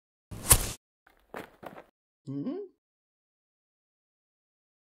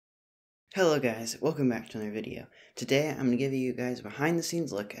Hello guys, welcome back to another video. Today I'm going to give you guys a behind the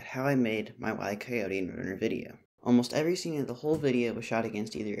scenes look at how I made my Wile E Coyote and Roadrunner video. Almost every scene of the whole video was shot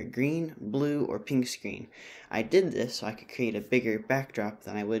against either a green, blue, or pink screen. I did this so I could create a bigger backdrop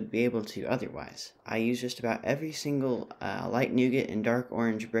than I would be able to otherwise. I used just about every single light nougat and dark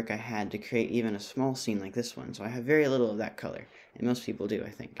orange brick I had to create even a small scene like this one, so I have very little of that color. And most people do, I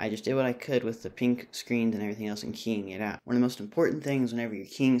think. I just did what I could with the pink screens and everything else and keying it out. One of the most important things whenever you're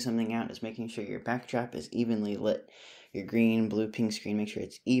keying something out is making sure your backdrop is evenly lit. Your green, blue, pink screen, make sure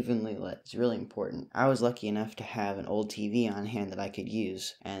it's evenly lit. It's really important. I was lucky enough to have an old TV on hand that I could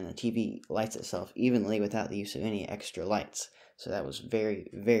use, and the TV lights itself evenly without the use of any extra lights. So that was very,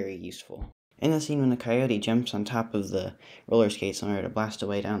 very useful. In the scene when the coyote jumps on top of the roller skates in order to blast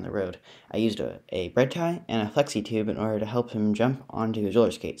away down the road, I used a bread tie and a flexi tube in order to help him jump onto his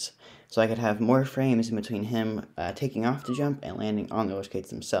roller skates, so I could have more frames in between him taking off to jump and landing on the roller skates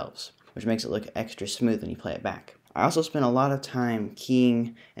themselves, which makes it look extra smooth when you play it back. I also spent a lot of time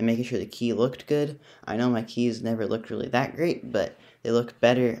keying and making sure the key looked good. I know my keys never looked really that great, but they look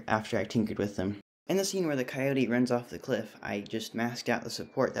better after I tinkered with them. In the scene where the coyote runs off the cliff, I just masked out the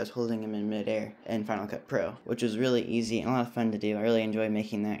support that was holding him in midair in Final Cut Pro, which was really easy and a lot of fun to do. I really enjoyed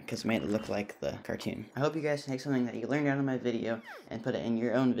making that because it made it look like the cartoon. I hope you guys take something that you learned out of my video and put it in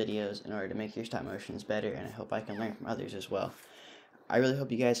your own videos in order to make your stop motions better, and I hope I can learn from others as well. I really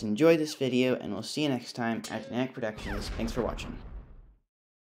hope you guys enjoyed this video, and we'll see you next time at Dynamic Productions. Thanks for watching.